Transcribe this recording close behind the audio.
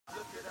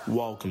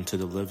Welcome to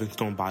the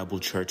Livingstone Bible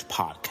Church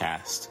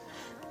podcast.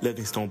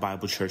 Livingstone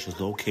Bible Church is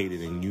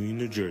located in Union,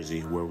 New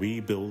Jersey, where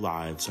we build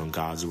lives on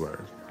God's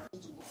Word.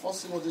 1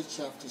 Timothy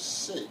chapter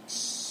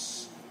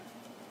 6.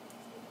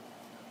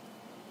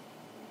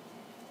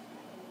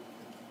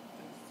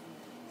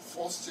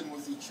 First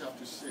Timothy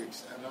chapter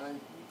 6, and I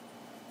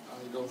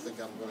don't think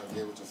I'm going to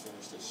be able to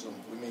finish this soon.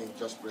 We may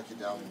just break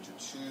it down into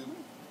 2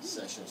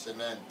 sessions.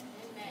 Amen.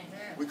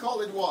 We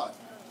call it what?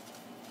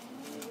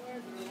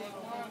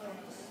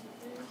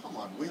 Come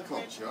on, wake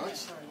up,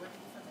 church.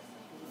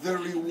 The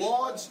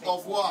rewards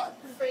of what?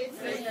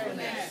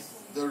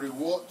 Faithfulness.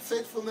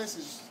 Faithfulness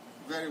is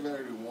very,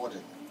 very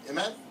rewarding.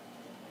 Amen?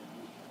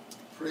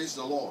 Praise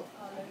the Lord.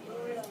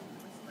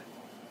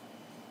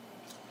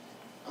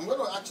 I'm going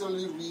to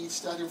actually read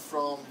starting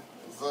from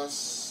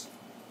verse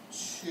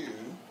 2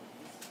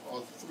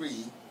 or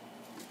 3.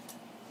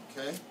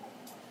 Okay?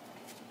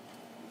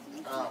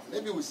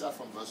 Maybe we start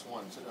from verse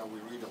 1 so that we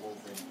read the whole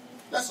thing.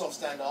 Let's all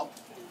stand up.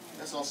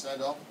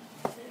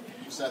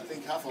 Because I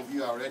think half of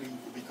you are already,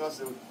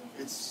 because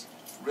it's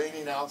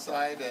raining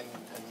outside and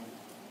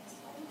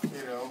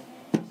you know,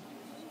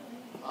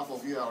 half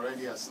of you are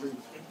already asleep.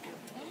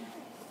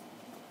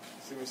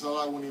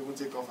 Simisola won't even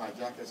take off her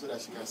jacket so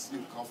that she can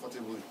sleep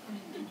comfortably.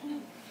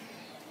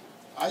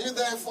 Are you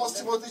there in 1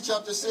 Timothy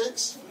chapter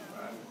 6?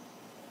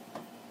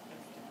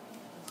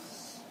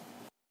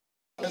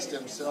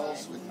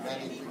 Themselves with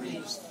many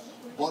griefs.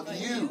 But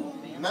you,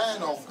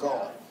 man of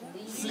God,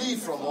 flee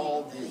from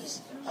all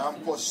this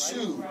and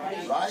pursue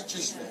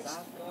righteousness,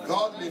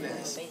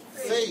 godliness,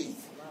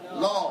 faith,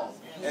 love,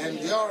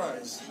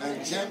 endurance,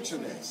 and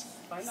gentleness.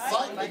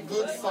 Fight the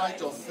good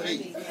fight of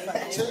faith.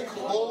 Take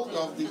hold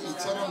of the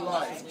eternal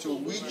life to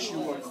which you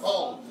were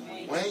called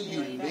when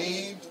you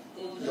made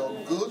your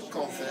good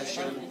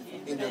confession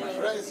in the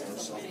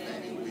presence of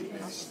many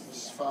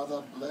witnesses.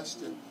 Father, bless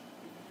the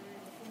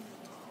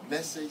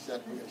message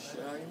that we are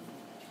sharing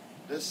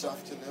this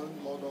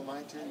afternoon. Lord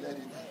Almighty, let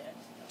it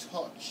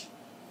touch,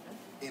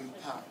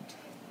 impact,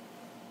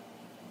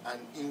 and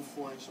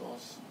influence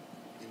us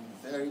in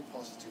very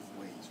positive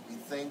ways. We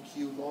thank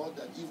you, Lord,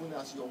 that even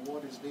as your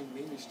word is being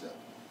ministered,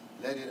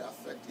 let it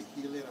affect the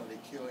healing and the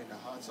cure in the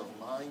hearts and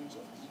minds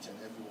of each and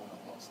every one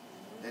of us.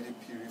 Let it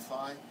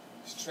purify,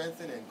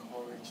 strengthen, and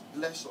encourage.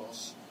 Bless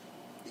us.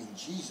 In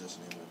Jesus'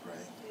 name we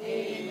pray.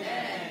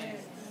 Amen.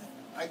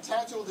 I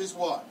titled this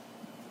what?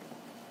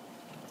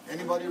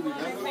 Anybody remember?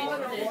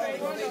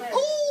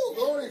 Oh,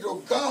 glory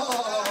to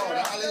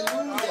God.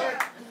 Hallelujah.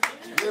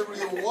 The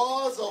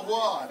rewards of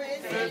what?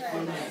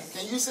 Faithfulness.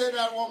 Can you say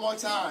that one more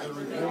time? The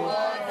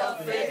reward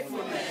of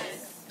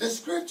faithfulness. The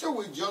scripture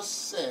we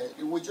just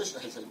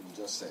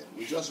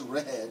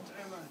read,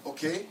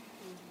 okay,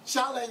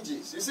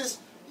 challenges. It says,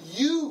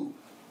 you,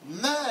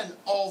 man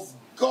of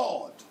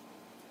God.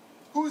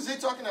 Who is he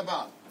talking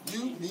about?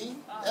 You, me,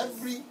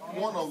 every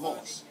one of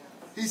us.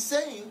 He's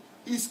saying,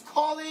 he's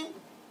calling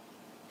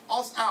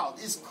us out.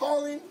 He's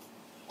calling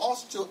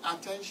us to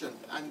attention.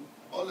 And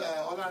all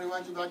I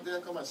remind you back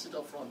there, come and sit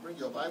up front. Bring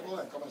your Bible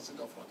and come and sit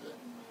up front there.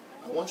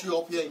 I want you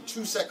up here in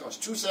 2 seconds.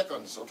 2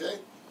 seconds, okay?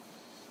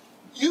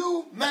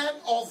 You, man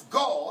of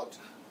God,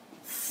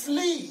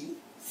 flee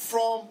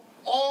from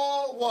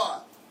all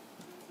what?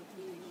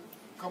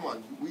 Come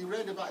on, we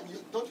read about you.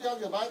 Don't you have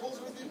your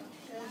Bibles with you?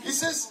 He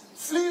says,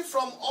 flee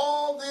from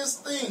all these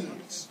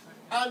things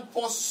and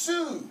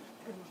pursue.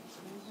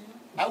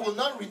 I will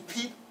not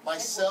repeat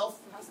myself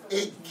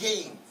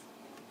again.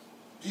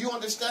 Do you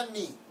understand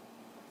me?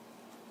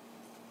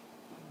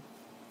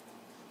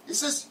 It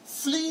says,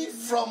 flee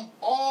from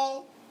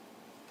all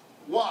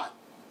what?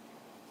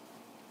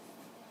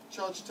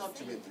 Church, talk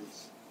to me,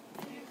 please.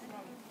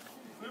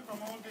 Free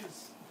from all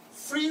this.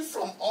 Free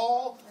from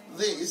all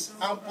this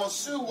and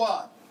pursue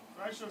what?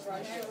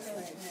 Righteousness.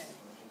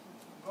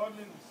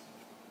 Godliness.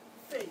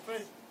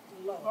 Faith.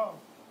 Love.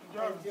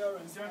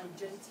 Endurance. And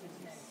gentleness.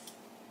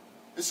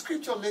 The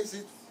scripture makes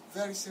it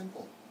very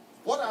simple.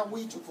 What are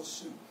we to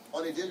pursue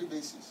on a daily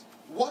basis?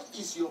 What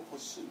is your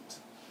pursuit?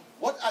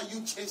 What are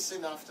you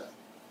chasing after?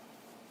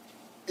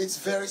 It's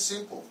very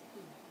simple.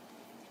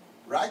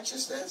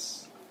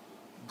 Righteousness,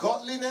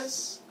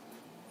 godliness,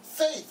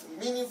 faith,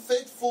 meaning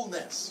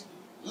faithfulness,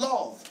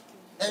 love,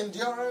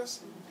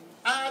 endurance,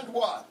 and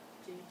what?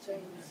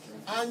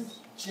 And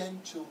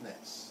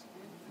gentleness.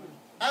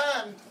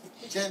 And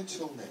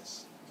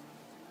gentleness.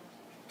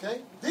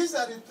 Okay? These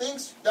are the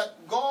things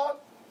that God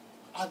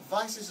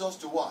advises us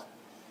to what?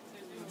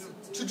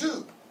 To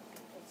do.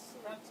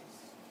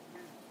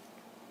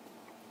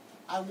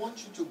 I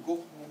want you to go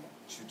home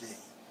today.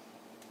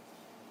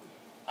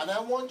 And I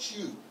want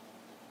you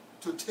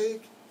to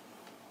take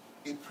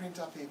a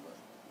printer paper.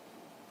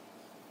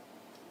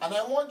 And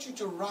I want you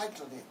to write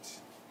on it,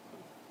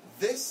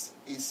 this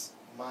is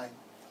my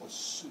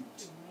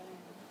pursuit.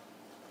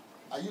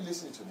 Are you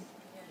listening to me?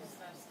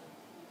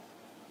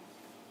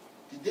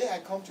 The day I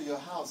come to your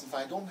house, if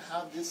I don't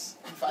have this,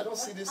 if I don't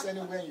see this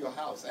anywhere in your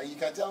house, and you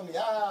can tell me,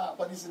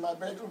 but it's in my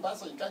bedroom,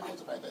 Pastor, you can't go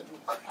to my bedroom,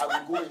 I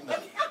will go in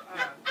there.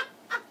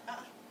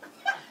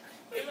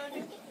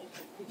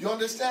 You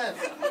understand?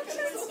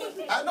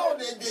 I know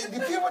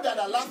the people that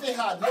are laughing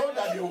hard know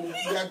that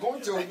they are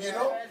going to,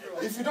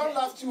 if you don't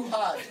laugh too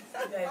hard,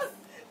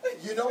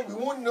 we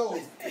won't know.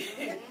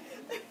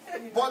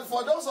 But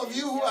for those of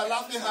you who are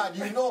laughing hard,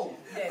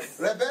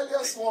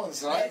 rebellious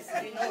ones, right?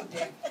 Yes, we know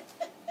them.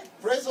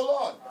 Praise the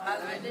Lord.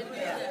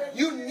 Hallelujah.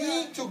 You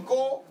need to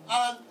go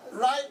and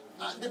write.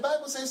 The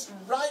Bible says,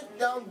 write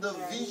down the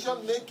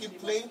vision, make it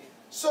plain,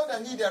 so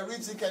that he that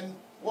reads it can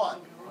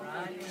what?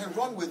 Can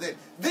run with it.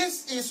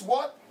 This is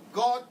what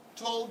God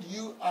told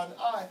you and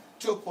I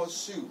to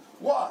pursue.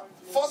 What?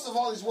 First of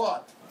all is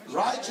what?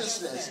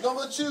 Righteousness.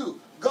 Number 2,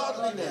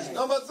 godliness.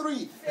 Number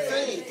 3,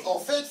 faith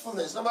or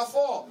faithfulness. Number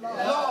 4,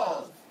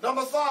 love.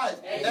 Number 5,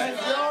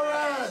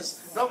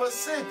 endurance. Number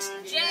 6,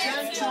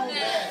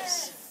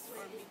 gentleness.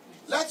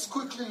 Let's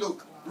quickly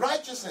look.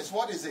 Righteousness,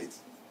 what is it?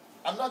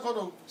 I'm not going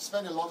to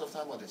spend a lot of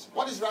time on this.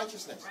 What is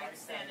righteousness?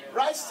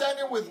 Right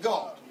standing with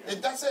God.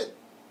 That's it.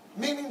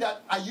 Meaning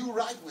that, are you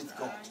right with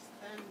God?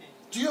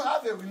 Do you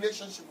have a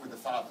relationship with the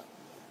Father?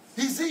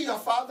 Is he your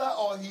Father,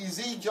 or is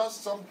he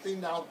just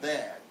something out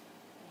there?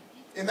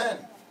 Amen.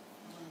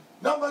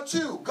 Number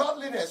 2,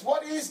 godliness.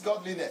 What is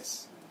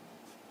godliness?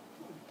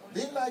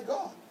 Being like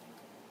God.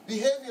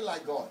 Behaving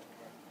like God.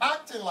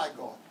 Acting like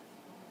God.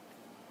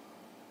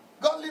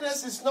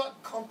 Godliness is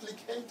not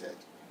complicated.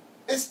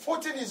 It's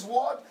putting his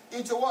word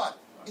into what?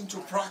 Into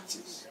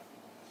practice.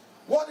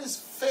 What is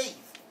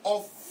faith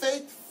or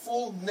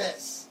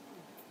faithfulness?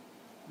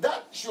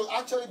 That should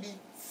actually be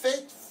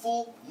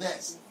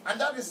faithfulness. And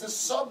that is the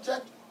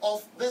subject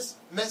of this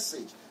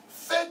message.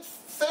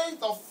 Faith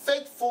or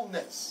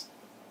faithfulness.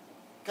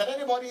 Can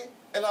anybody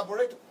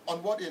elaborate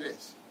on what it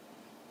is?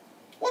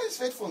 What is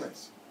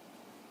faithfulness?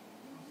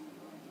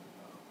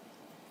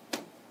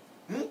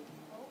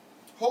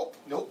 Hope?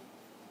 No.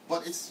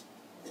 But it's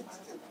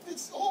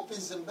hope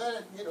is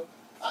embedded,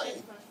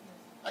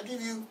 I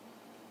give you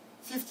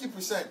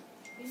 50%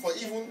 for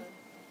even.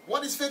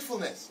 What is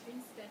faithfulness?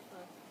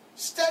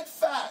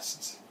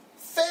 Steadfast.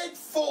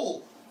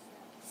 Faithful.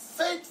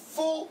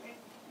 Faithful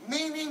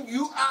meaning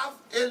you have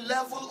a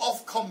level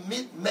of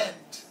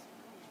commitment.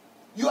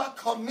 You are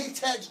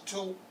committed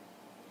to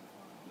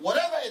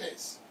whatever it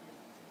is.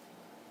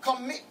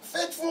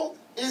 Faithful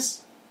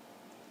is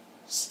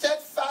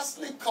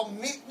steadfastly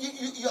commit.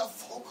 You are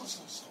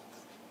focused on something.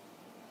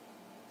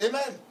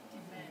 Amen.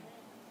 Amen.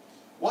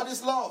 What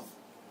is love?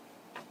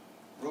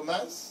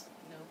 Romance?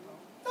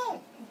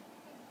 No.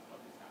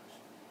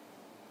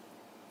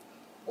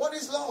 What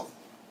is love?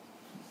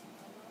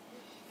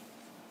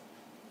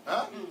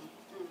 Huh?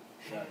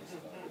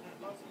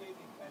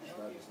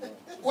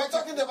 We're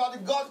talking about the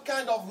God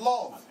kind of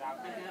love.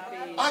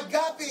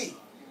 Agape.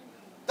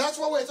 That's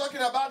what we're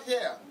talking about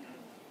here.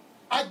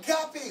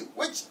 Agape,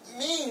 which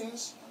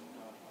means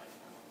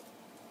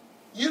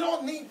you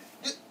don't need,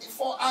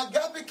 for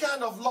agape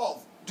kind of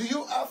love, do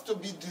you have to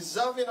be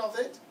deserving of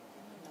it?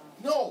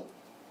 No.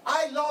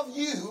 I love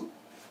you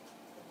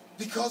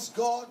because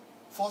God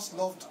first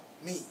loved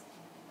me.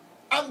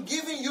 I'm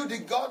giving you the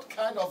God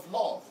kind of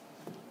love.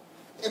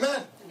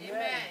 Amen.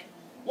 Amen.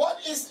 What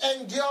is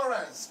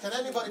endurance? Can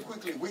anybody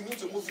quickly? We need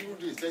to move through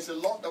this. There's a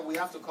lot that we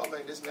have to cover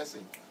in this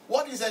message.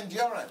 What is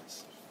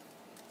endurance?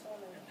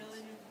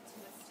 Ability to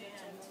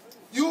withstand.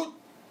 You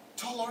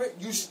tolerate,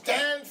 you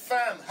stand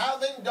firm,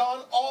 having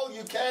done all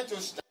you can to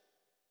stand.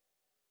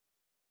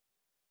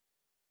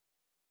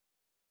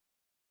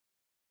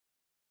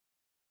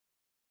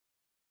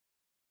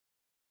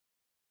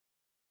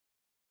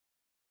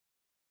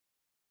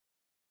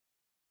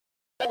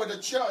 With the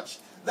church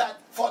that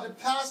for the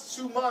past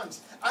 2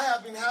 months I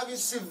have been having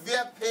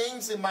severe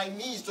pains in my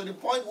knees to the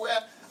point where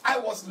I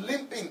was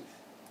limping,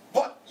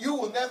 but you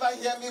will never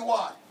hear me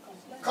what?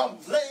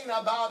 Complain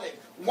about it,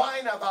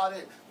 whine about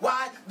it.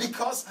 Why?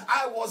 Because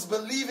I was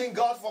believing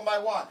God for my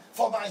what?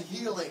 For my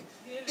healing.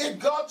 It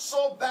got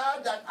so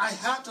bad that I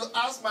had to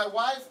ask my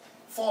wife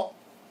for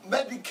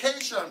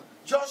medication.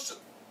 Just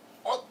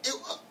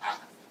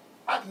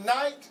at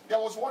night, there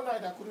was one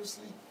night I couldn't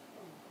sleep.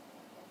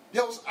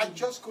 I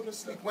just couldn't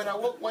sleep. When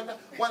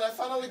I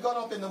finally got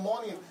up in the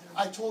morning,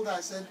 I told her,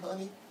 I said,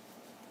 honey,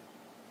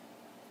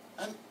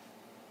 and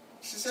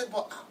she said,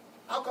 but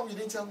how come you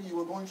didn't tell me you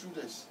were going through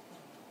this?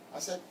 I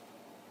said,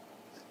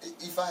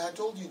 if I had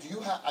told you,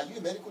 are you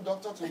a medical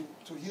doctor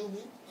to heal me?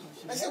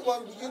 I said,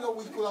 well,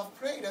 we could have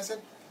prayed. I said,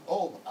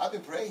 oh, I've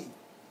been praying.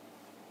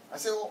 I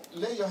said, well,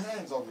 lay your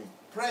hands on me.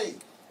 Pray,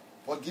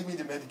 but give me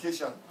the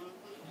medication.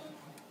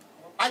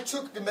 I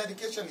took the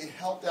medication. It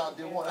helped out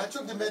day 1. I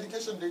took the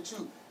medication day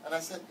 2. And I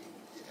said,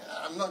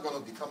 I'm not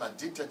going to become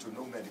addicted to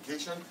no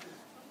medication.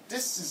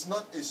 This is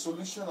not a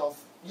solution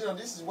of,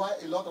 this is why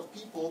a lot of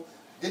people,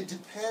 they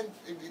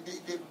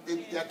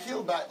are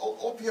killed by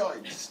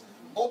opioids.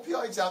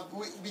 Opioids are,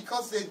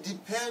 because they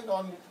depend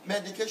on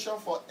medication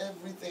for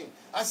everything.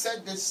 I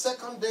said, the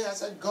second day, I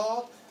said,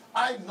 God,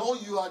 I know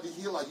you are the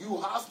healer. You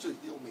have to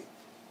heal me.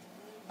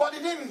 But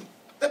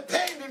the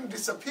pain didn't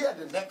disappear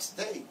the next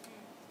day.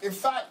 In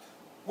fact,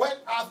 when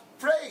I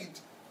prayed,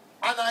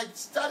 and I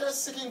started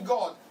seeking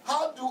God,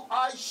 how do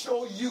I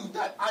show you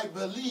that I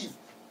believe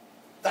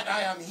that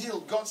I am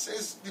healed. God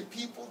says the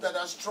people that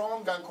are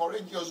strong and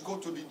courageous go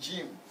to the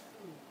gym.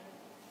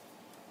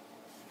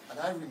 And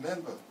I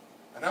remember,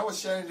 and I was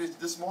sharing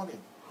this morning,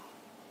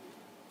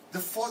 the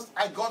first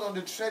I got on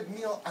the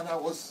treadmill and I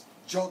was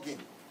jogging.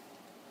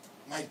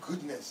 My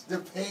goodness, the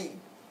pain.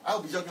 I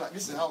would be jogging like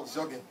this is how I was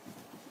jogging.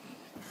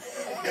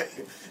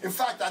 In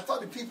fact, I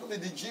thought the people in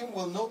the gym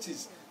will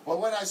notice. But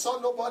when I saw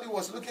nobody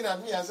was looking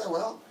at me, I said,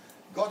 well,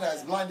 God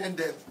has blinded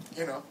them,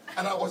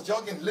 And I was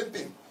jogging,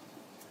 limping.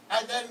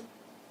 And then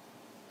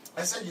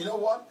I said, you know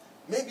what?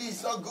 Maybe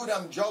it's not good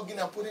I'm jogging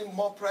and putting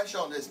more pressure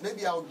on this.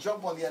 Maybe I'll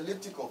jump on the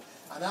elliptical.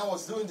 And I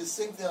was doing the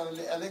same thing on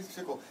the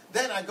elliptical.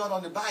 Then I got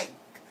on the bike.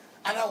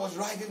 And I was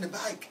riding the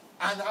bike.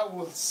 And I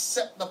will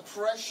set the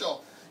pressure.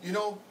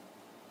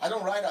 I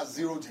don't ride at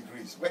 0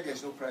 degrees where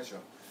there's no pressure.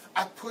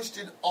 I pushed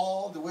it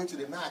all the way to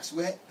the max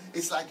where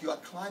it's like you are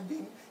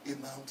climbing a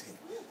mountain.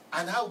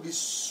 And I will be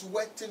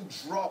sweating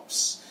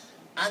drops.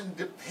 And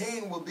the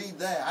pain will be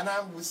there. And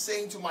I was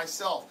saying to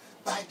myself,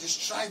 by the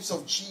stripes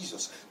of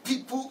Jesus,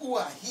 people who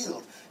are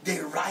healed, they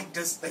ride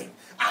this thing.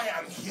 I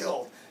am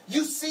healed.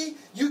 You see,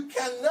 you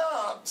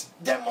cannot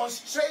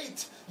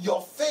demonstrate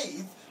your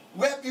faith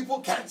where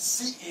people can't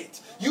see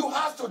it. You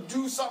have to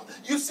do something.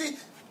 You see,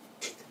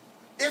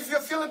 if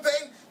you're feeling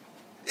pain,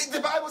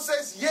 the Bible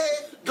says, yea,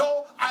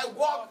 though I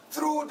walk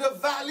through the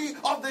valley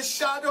of the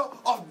shadow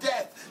of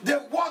death.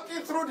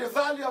 Walking through the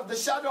valley of the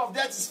shadow of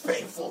death is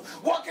painful.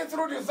 Walking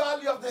through the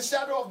valley of the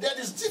shadow of death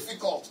is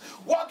difficult.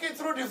 Walking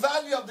through the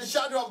valley of the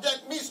shadow of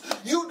death means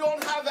you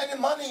don't have any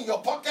money in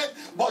your pocket,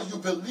 but you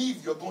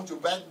believe you're going to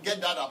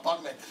get that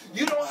apartment.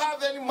 You don't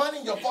have any money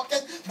in your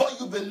pocket, but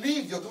you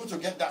believe you're going to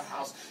get that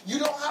house. You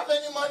don't have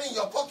any money in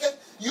your pocket,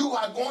 you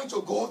are going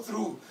to go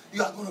through.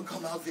 You are going to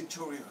come out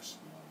victorious.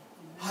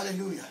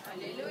 Hallelujah.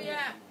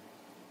 Hallelujah.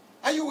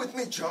 Are you with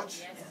me, church?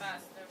 Yes,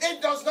 Pastor.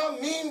 It does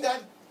not mean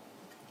that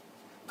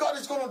God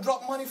is going to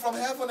drop money from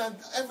heaven and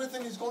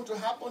everything is going to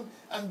happen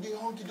and be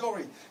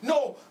hunky-dory.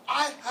 No,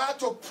 I had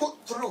to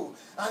put through.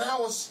 And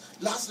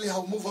lastly,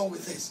 I'll move on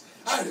with this.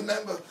 I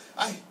remember,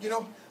 I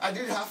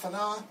did half an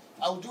hour.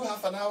 I would do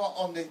half an hour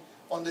on the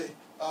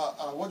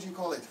what do you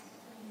call it?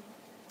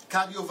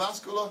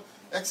 Cardiovascular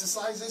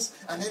exercises,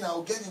 and then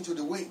I'll get into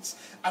the weights.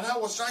 And I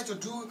was trying to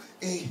do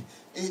a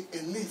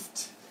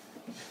lift.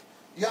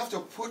 You have to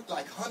put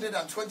like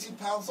 120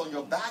 pounds on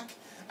your back,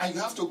 and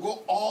you have to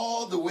go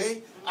all the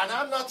way. And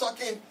I'm not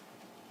talking,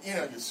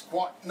 you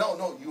squat.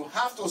 No, you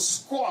have to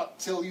squat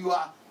till you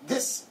are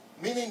this,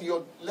 meaning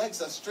your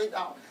legs are straight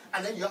out,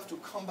 and then you have to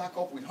come back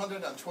up with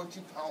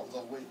 120 pounds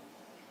of weight.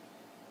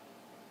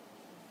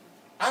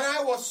 And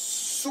I was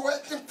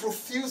sweating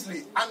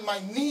profusely, and my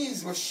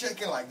knees were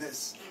shaking like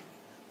this.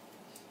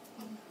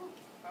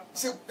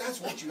 See, that's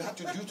what you have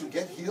to do to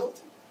get healed.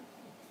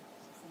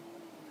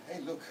 Hey,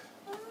 look.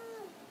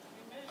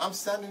 I'm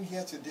standing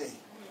here today.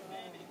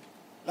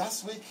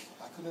 Last week,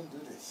 I couldn't do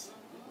this.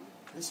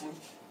 This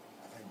week,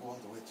 I can go all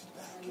the way to the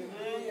back.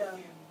 Hallelujah.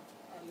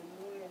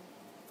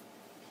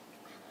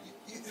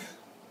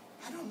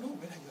 I don't know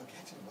whether you're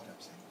getting what I'm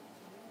saying.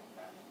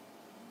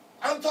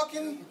 I'm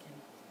talking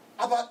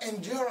about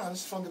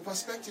endurance from the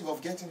perspective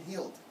of getting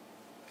healed.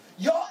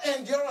 Your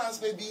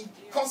endurance may be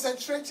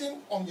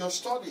concentrating on your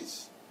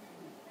studies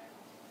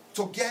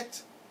to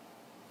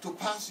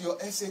pass your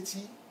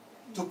SAT,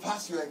 to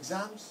pass your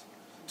exams,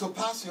 to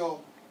pass your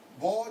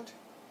board.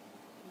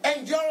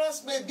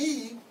 Endurance may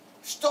be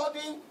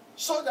studying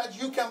so that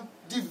you can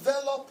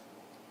develop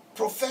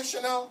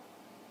professional,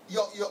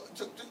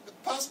 to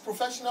pass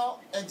professional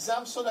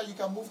exams so that you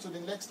can move to the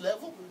next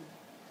level.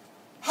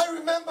 I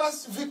remember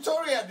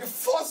Victoria, the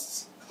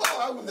first,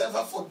 I will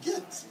never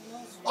forget.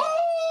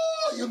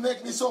 Oh, you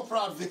make me so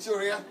proud,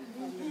 Victoria.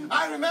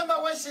 I remember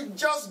when she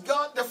just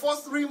got the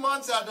first 3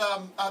 months at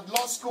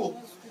law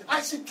school,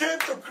 and she came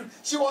to,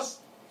 she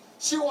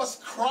was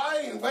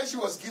crying when she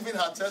was giving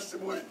her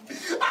testimony.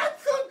 I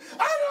don't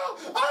know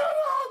how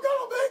I'm going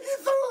to make it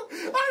through.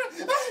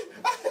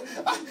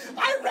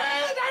 I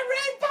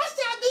read,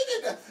 Pastor,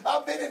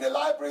 I've been in the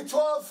library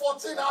 12,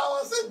 14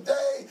 hours a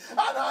day,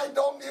 and I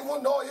don't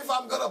even know if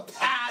I'm going to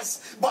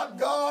pass. But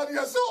God,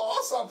 you're so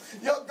awesome.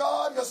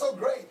 God, you're so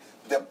great.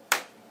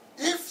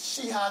 If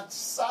she had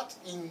sat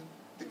in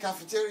the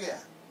cafeteria,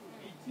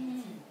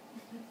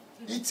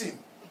 eating,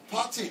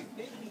 partying,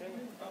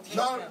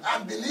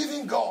 I'm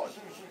believing God.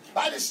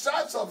 By the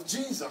stripes of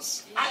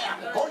Jesus, I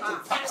am going to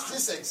pass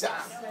this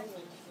exam.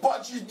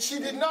 But she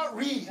did not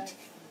read.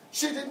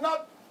 She did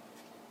not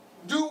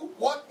do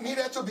what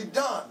needed to be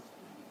done.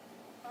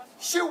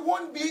 She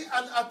won't be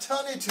an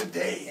attorney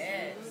today.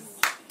 Yes.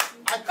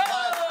 I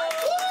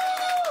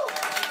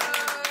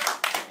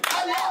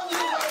love you,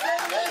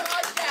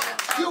 my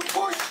baby. You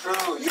push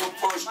through. You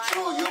push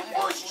through. You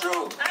push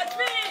through.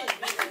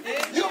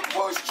 You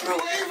push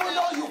through even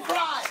though you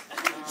cry.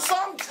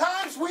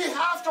 Sometimes we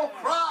have to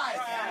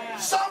cry.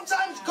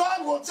 Sometimes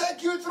God will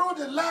take you through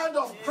the land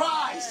of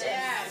cries,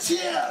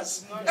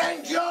 tears,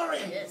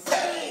 enduring,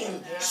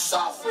 pain,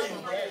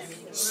 suffering.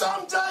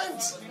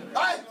 Sometimes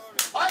I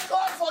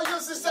called for you,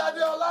 Sister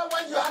Adeola,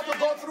 when you had to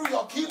go through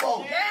your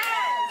chemo.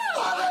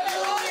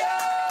 Hallelujah!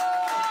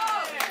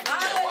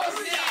 It was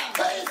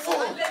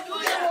painful. It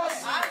was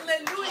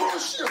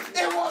crucial.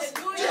 It was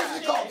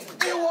difficult.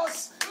 It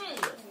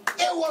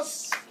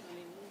was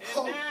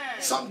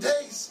some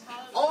days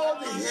all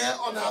the hair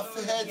on our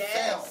head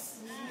fell.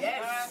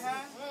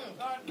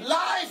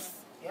 Life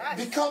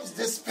becomes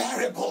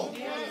desirable.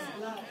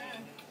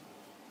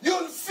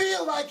 You'll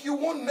feel like you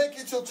won't make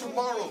it till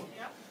tomorrow.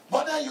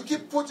 But then you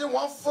keep putting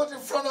one foot in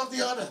front of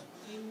the other.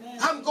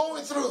 I'm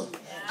going through.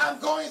 I'm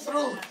coming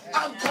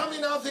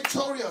out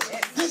victorious.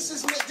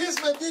 This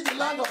may be the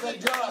land of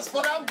endurance,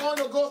 but I'm going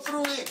to go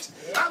through it.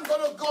 I'm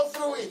going to go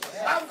through it.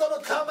 I'm going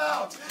to come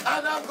out,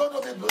 and I'm going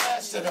to be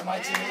blessed in the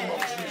mighty name of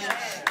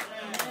Jesus.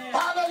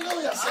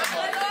 Hallelujah,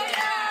 somebody.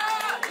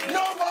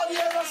 Nobody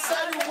ever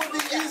said it would be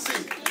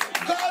easy.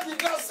 God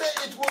did not say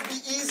it would be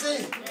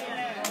easy.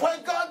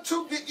 When God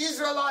took the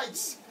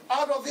Israelites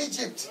out of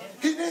Egypt,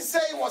 He didn't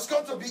say it was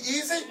going to be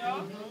easy.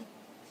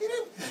 He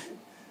didn't.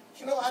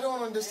 I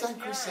don't understand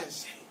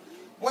Christians.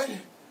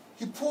 When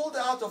He pulled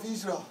out of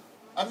Egypt,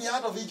 1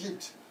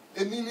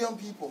 million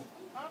people.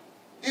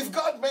 If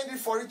God made it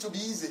for it to be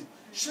easy,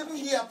 shouldn't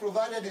He have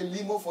provided a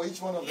limo for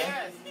each one of them?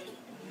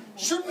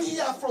 Shouldn't He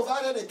have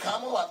provided a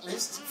camel at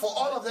least for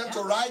all of them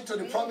to ride to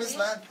the promised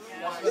land?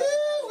 Here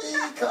we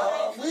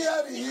come. We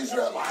are the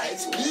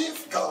Israelites.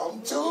 We've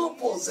come to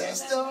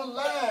possess the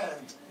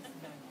land.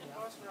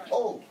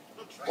 Oh,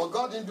 well,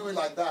 God didn't do it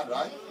like that,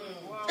 right?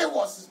 It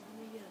was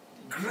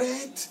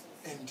great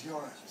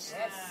endurance.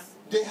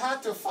 They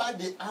had to fight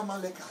the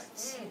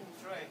Amalekites,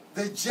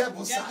 the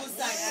Jebusites,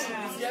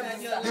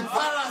 the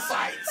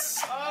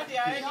parasites.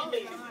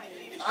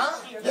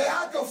 They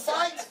had to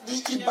fight the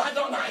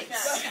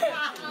Ibadonites.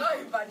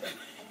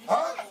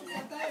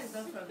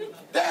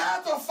 They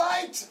had to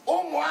fight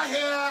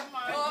Umuahia.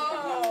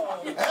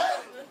 They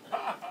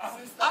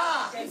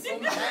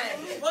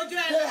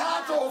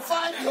had to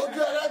fight the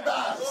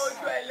Oduerebas.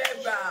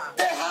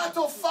 They had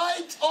to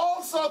fight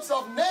all sorts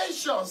of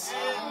nations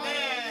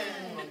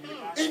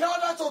in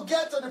order to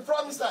get to the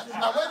promised land.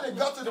 And when they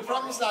got to the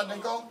promised land, they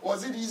go,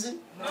 was it easy?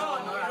 No.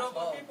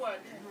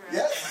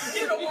 Yes.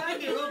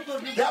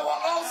 There were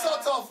all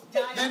sorts of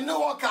the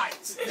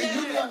Newarkites, the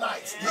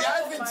Unionites, the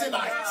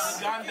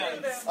Adventinites,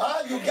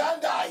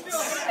 Ugandites,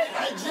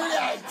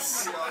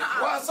 Nigeriites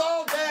was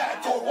all there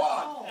to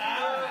what?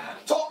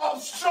 To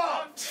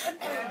obstruct.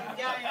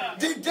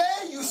 The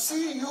day you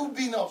see you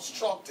being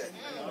obstructed,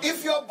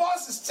 if your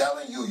boss is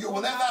telling you you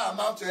will never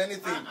amount to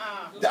anything,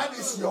 that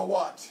is your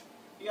what?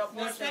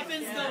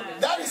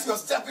 That is your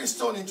stepping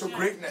stone into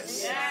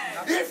greatness.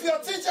 If your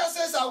teacher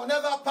says I will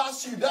never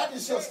pass you, that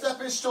is your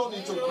stepping stone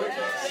into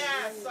greatness.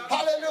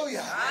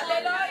 Hallelujah.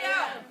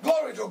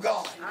 Glory to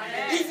God.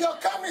 If your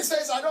company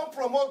says I don't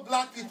promote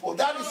black people,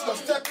 that is your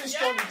stepping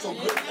stone into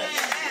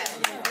greatness.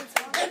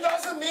 It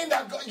doesn't mean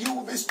that you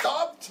will be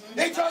stopped.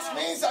 It just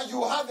means that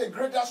you have a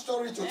greater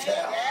story to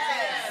tell.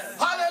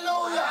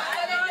 Hallelujah.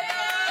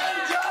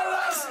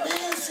 Endurance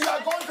means you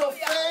are going to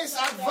face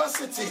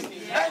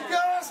adversity.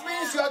 Endurance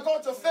means you are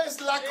going to face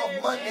lack of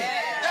money.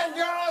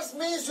 Endurance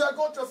means you are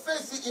going to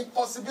face the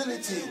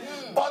impossibility.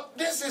 But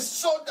this is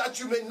so that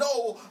you may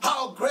know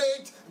how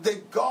great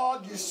the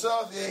God you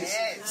serve is.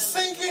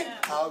 Singing,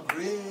 how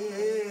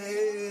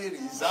great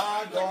is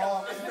our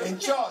God. In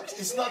church,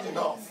 it's not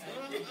enough.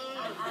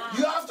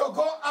 You have to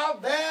go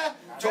out there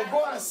to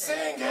go and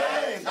sing.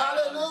 Hey,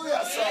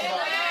 hallelujah,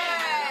 somebody.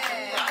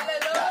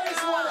 That is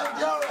what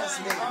endurance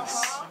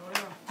means.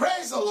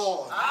 Praise the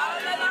Lord.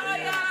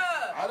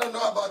 I don't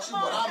know about you,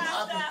 but I'm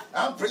happy.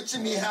 I'm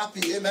preaching me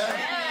happy, amen.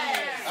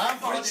 I'm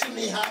preaching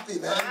me happy,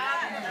 man.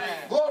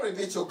 Glory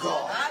be to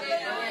God.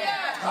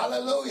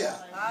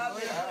 Hallelujah.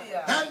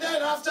 And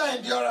then after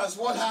endurance,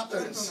 what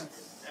happens?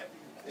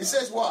 It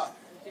says what?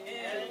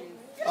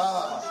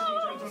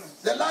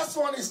 The last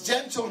one is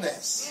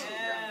gentleness.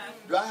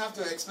 Do I have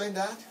to explain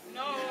that?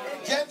 No.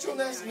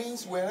 Gentleness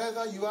means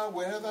wherever you are,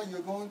 wherever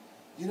you're going,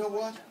 you know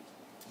what?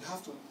 You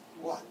have to,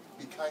 what?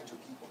 Be kind to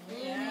people.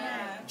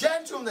 Yeah.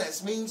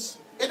 Gentleness means,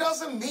 it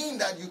doesn't mean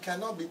that you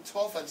cannot be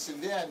tough and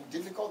severe and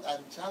difficult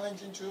and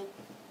challenging too,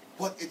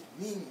 but it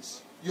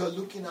means you're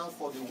looking out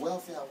for the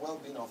welfare and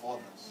well-being of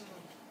others.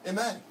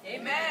 Amen.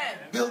 Amen.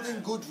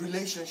 Building good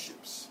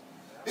relationships.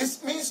 It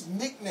means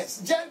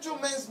meekness.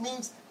 Gentleness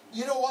means,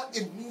 you know what?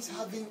 It means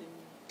having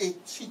a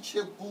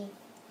teachable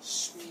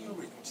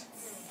spirit.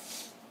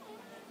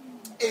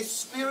 A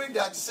spirit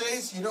that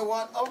says, you know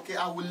what? Okay,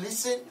 I will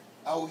listen.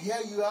 I will hear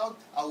you out.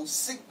 I will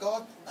seek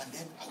God. And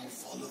then I will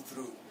follow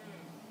through.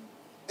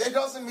 It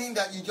doesn't mean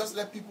that you just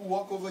let people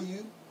walk over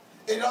you.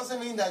 It doesn't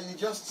mean that you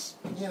just,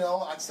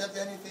 accept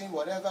anything,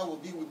 whatever will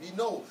be, will be.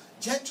 No.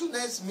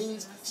 Gentleness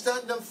means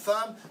standing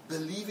firm,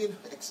 believing,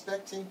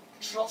 expecting,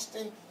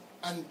 trusting,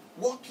 and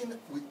working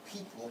with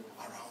people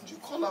around you,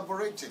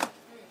 collaborating.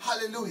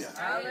 Hallelujah.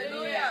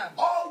 Hallelujah.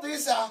 All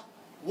these are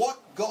what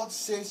God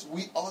says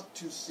we ought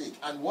to seek.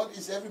 And what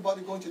is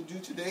everybody going to do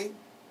today?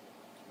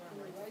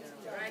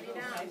 Write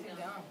it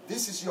down.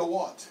 This is your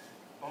what?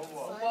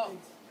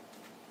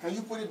 Can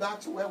you put it back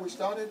to where we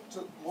started,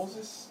 to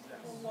Moses?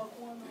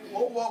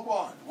 Homework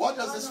 1. What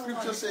does the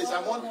scripture say?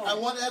 I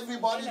want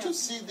everybody to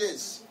see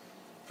this.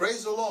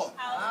 Praise the Lord.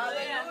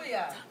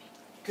 Hallelujah.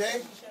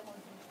 Okay?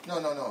 No.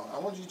 I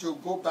want you to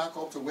go back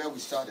up to where we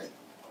started.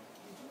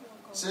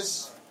 It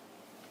says,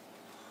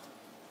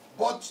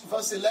 but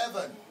verse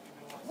 11,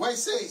 where it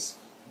says,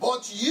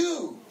 but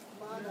you,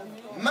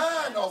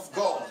 man of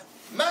God,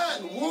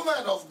 man,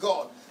 woman of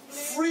God,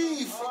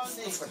 flee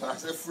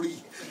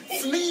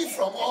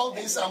from all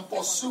this and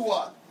pursue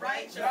her.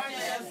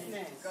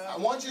 Righteousness. I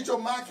want you to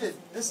mark it.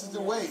 This is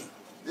the way.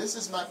 This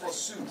is my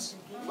pursuit.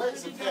 Where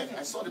is the pen?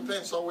 I saw the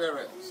pen somewhere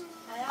else.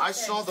 I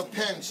saw the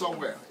pen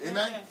somewhere.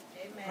 Amen?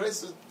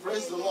 Praise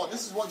the Lord.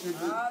 This is what you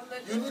do.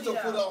 You need to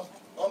put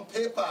on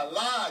paper,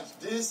 large.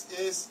 This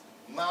is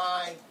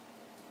my...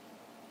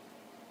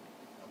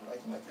 I'm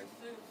writing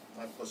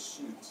my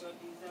pursuit.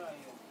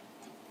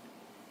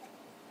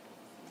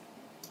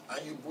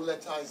 And you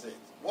bulletize it.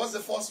 What's the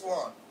first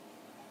one?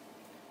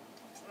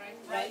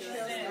 Righteousness.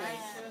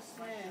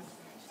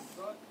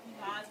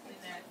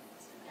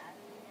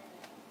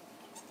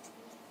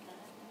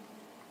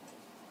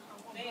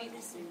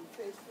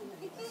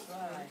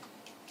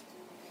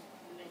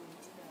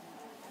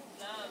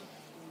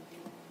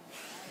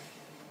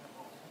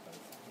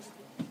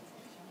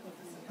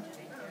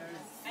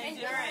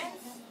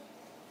 Endurance.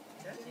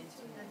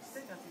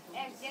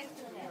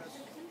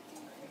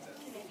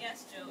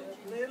 Yes, George.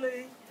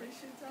 Lily,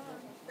 appreciate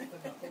time.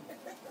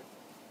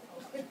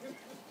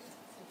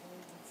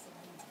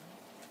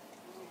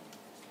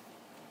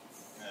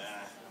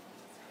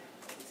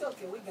 It's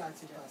okay, we got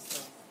you,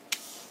 Pastor.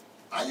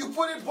 And you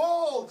put it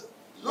bold.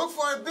 Look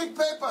for a big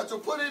paper to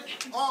put it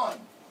on.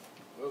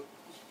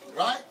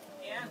 Right?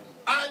 Yeah.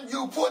 And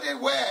you put it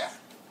where?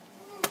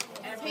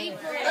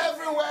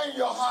 Everywhere in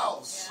your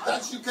house.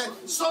 That you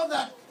can, so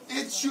that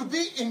it should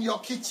be in your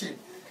kitchen.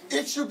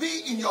 It should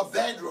be in your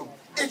bedroom.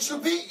 It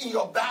should be in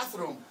your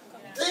bathroom.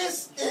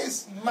 This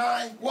is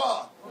my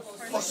what?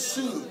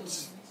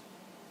 Pursuit.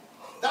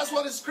 That's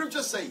what the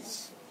scripture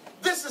says.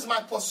 This is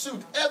my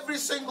pursuit. Every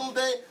single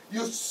day,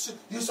 you're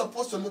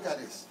supposed to look at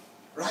this.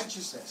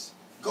 Righteousness,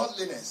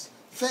 godliness,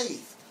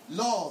 faith,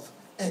 love,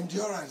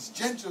 endurance,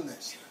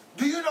 gentleness.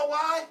 Do you know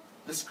why?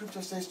 The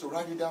scripture says to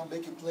write it down,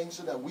 make it plain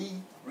so that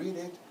we read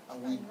it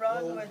and we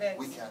know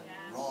we can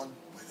run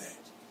with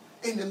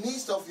it. In the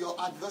midst of your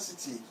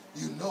adversity,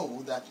 you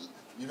know that,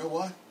 you know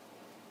what?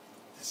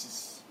 This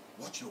is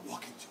what you're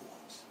walking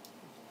towards.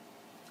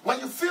 When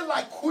you feel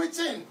like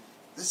quitting,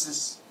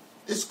 is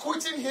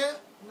quitting here?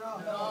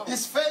 No.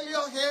 Is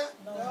failure here?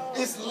 No.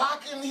 Is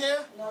lack in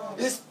here? No.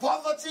 Is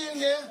poverty in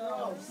here?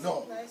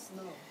 No.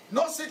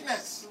 No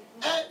sickness.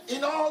 And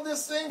in all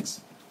these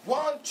things,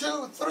 1,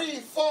 2, 3,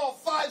 4,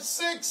 5,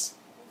 6.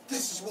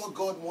 This is what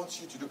God wants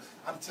you to do.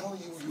 I'm telling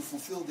you, you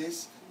fulfill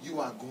this,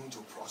 you are going to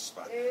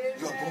prosper. Amen.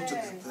 You are going to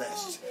be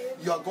blessed.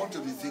 You are going to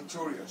be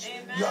victorious.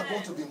 You are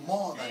going to be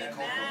more than a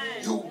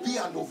conqueror. You will be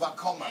an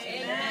overcomer.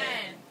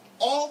 Amen.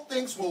 All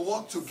things will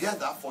work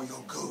together for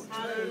your good.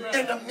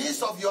 In the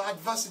midst of your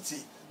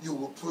adversity, you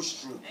will push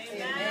through.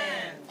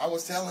 Amen. I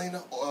was telling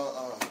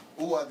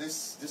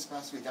this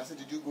past week, I said,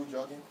 did you go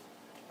jogging?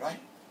 Right?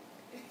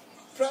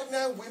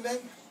 Pregnant women,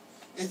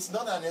 it's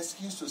not an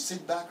excuse to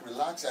sit back,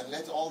 relax, and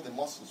let all the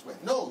muscles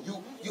work. No,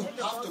 you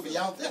have to be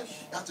out there.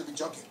 You have to be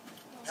jogging.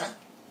 Huh?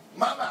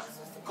 Mama,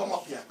 come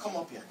up here, come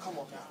up here, come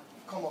up here,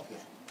 come up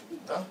here.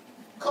 Huh?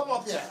 Come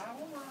up here.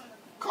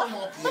 Come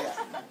up here.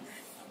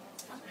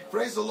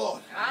 Praise the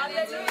Lord.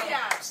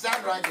 Hallelujah.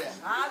 Stand right there.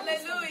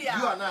 Hallelujah.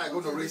 You and I are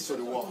going to race to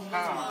the wall.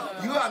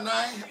 You and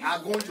I are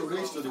going to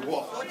race to the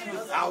wall.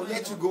 I'll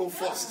let you go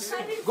first.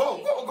 Go.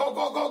 All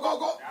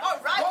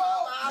right.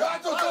 Go. You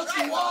have to touch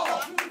the wall.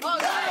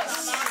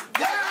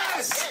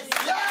 Yes.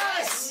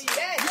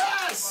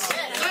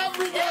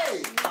 Every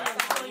day.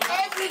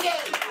 Every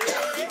day.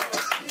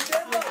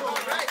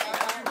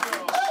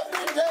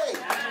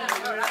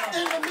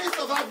 In the midst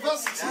of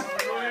adversity.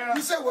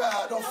 You say, well,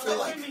 I don't feel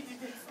like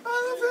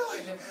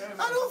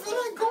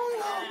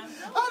going out.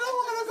 I don't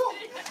want to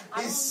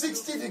go. It's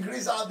 60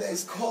 degrees out there.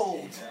 It's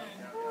cold.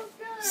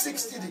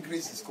 60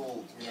 degrees is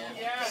cold. You know?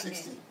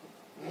 60.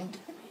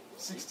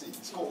 60.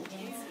 It's cold.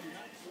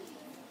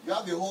 You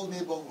have the whole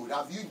neighborhood.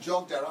 Have you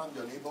jogged around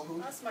your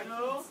neighborhood? That's my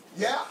kids.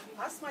 Yeah?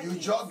 That's my You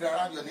kids. jogged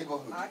around your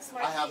neighborhood. That's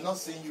my I have kids. not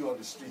seen you on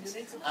the streets. You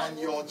need to And come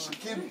your over.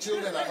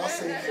 children are not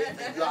saying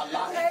anything. You are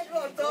lying.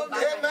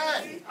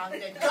 Amen.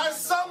 Amen. Can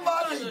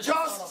somebody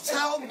just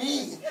tell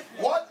me,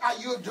 what are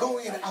you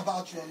doing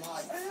about your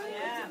life?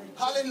 Yeah.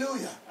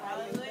 Hallelujah.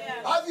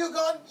 Hallelujah. Have you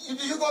gone?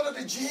 Do you go to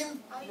the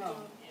gym?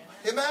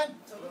 Amen.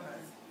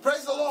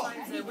 Praise the Lord.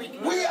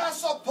 We are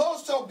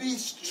supposed to be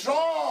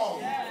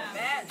strong,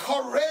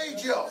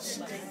 courageous.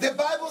 The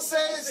Bible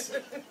says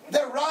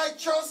the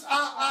righteous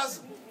are as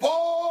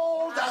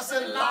bold as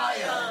a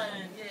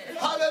lion.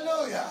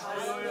 Hallelujah.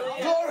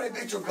 Glory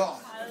be to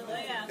God.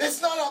 Hallelujah. It's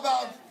not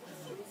about...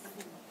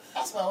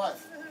 Ask my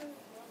wife.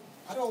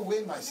 I don't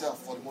weigh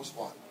myself for the most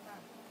part.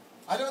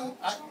 I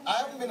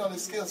haven't been on the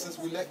scale since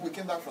we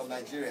came back from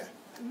Nigeria.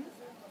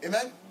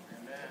 Amen?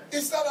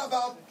 It's not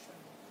about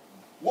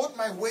what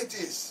my weight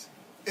is.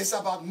 It's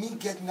about me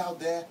getting out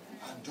there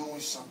and doing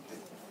something.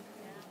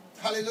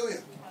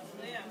 Hallelujah.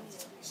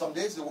 Some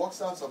days it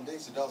works out, some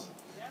days it doesn't.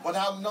 But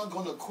I'm not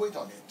going to quit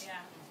on it.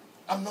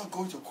 I'm not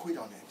going to quit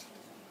on it.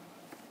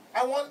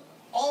 I want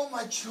all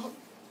my children.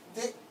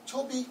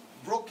 Toby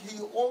he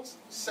owns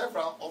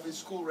several of his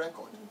school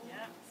record.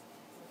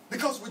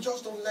 Because we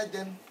just don't let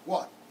them,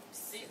 what?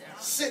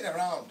 Sit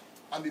around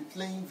and be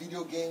playing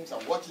video games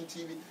and watching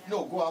TV.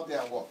 No, go out there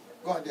and walk.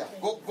 Go out there.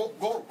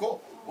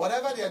 Go.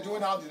 Whatever they are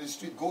doing out in the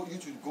street, you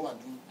should go and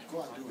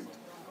do it.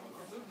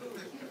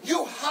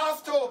 You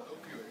have to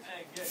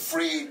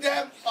free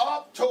them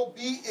up to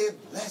be a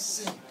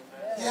blessing.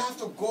 They have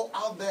to go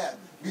out there,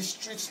 be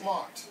street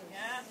smart.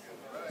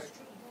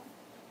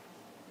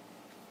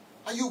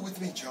 Are you with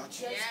me,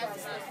 church? Yes.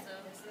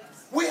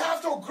 We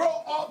have to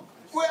grow up.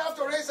 We have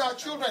to raise our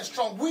children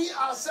strong. We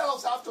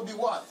ourselves have to be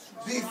what?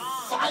 Be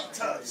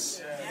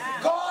fighters.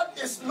 God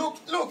is, look,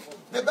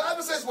 the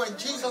Bible says when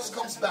Jesus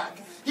comes back,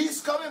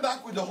 he's coming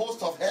back with the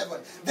host of heaven.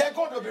 They're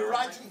going to be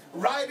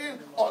riding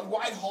on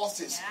white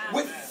horses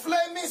with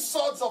flaming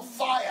swords of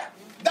fire.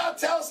 That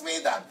tells me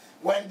that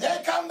when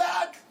they come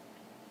back,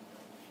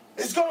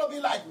 it's going to be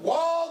like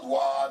World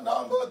War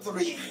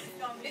 #3.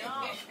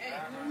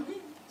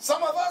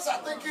 Some of us are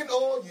thinking,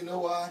 oh, you know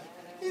what?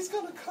 He's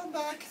going to come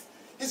back.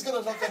 He's going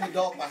to knock on the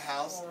door of my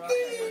house.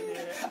 Ding!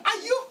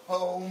 Are you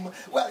home?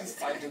 Well, it's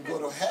time to go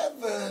to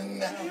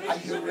heaven. Are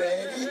you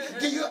ready?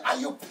 Are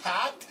you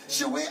packed?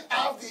 Should we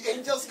have the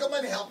angels come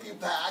and help you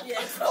pack?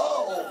 Yes.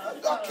 Oh,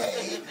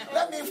 okay.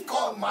 Let me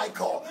call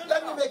Michael.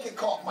 Let me make a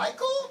call.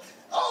 Michael?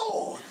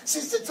 Oh,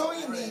 Sister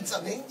Toyi needs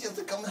an angel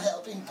to come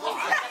help him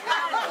pack.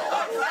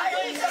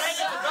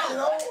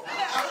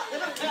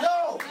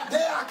 No,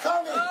 they are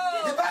coming.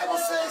 The Bible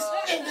says,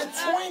 in the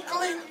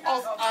twinkling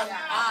of an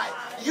eye,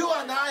 you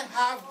and I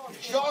have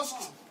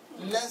just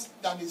less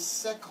than a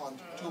second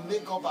to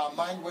make up our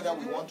mind whether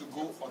we want to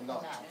go or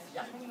not.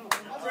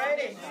 I'm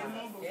ready.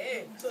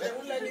 Yeah. So they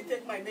won't let me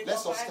take my makeup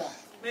Let's all back. stand.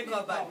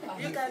 Makeup back.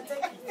 You can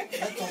take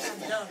it. Let us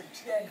stand.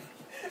 Yeah.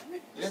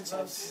 Let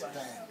us stand.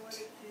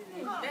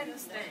 Let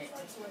us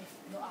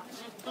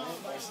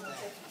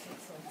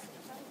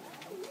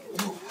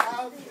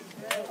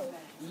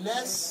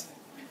stand.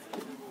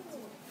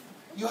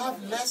 You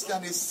have less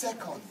than a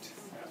second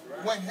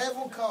when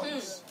heaven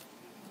comes.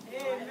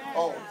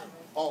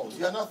 Oh,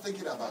 you're not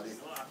thinking about it.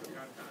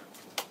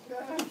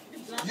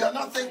 You're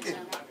not thinking.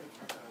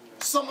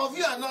 Some of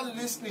you are not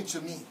listening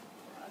to me.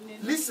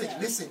 Listen.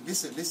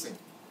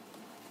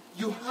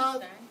 You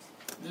have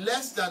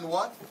less than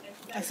what?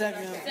 A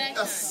second.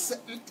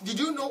 Do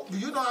you know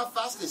how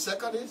fast a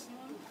second is?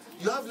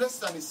 You have less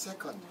than a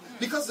second.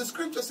 Because the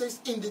scripture says,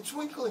 in the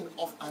twinkling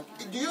of an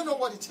eye. Do you know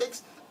what it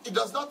takes? It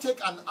does not take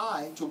an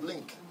eye to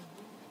blink.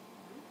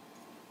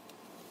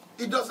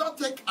 It does not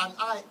take an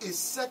eye a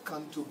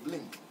second to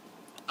blink.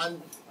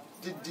 And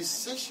the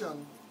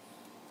decision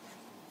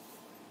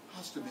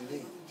has to be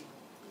made.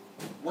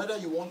 Whether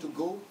you want to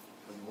go or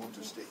you want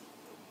to stay.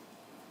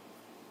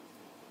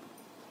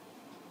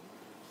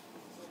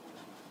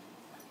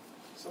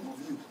 Some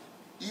of you,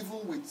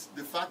 even with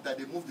the fact that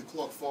they moved the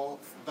clock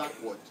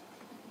backward,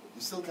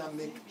 you still can't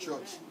make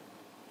church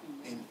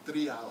in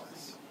 3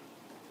 hours.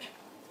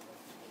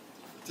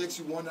 It takes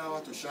you 1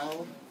 hour to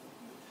shower,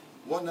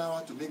 1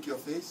 hour to make your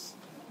face,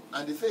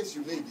 and the face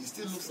you made, it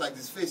still looks like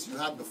this face you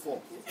had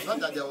before. Not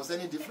that there was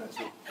any difference.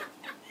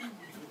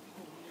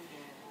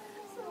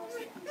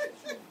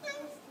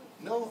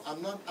 No,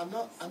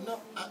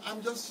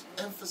 I'm just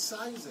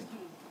emphasizing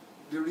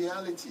the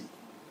reality.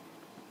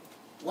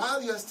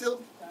 While you're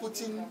still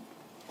putting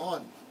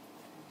on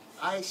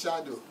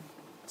eyeshadow,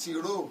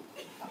 tiro,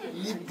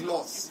 lip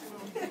gloss,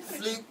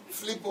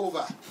 flip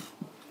over,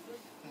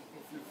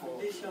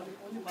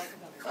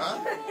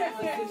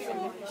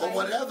 or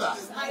whatever.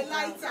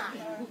 Highlighter.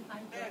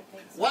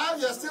 While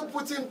you're still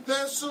putting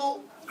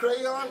pencil,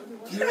 crayon,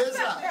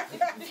 eraser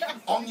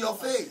on your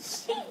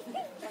face,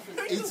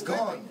 it's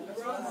gone.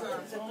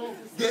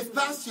 They've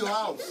passed your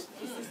house.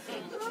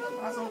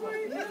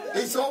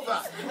 It's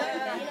over.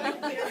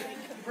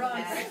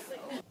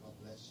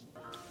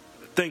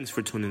 Thanks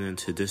for tuning in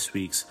to this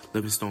week's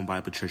Livingstone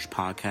Bible Church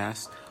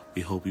podcast.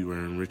 We hope you were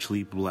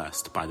richly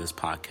blessed by this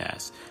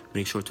podcast.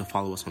 Make sure to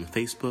follow us on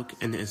Facebook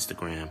and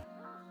Instagram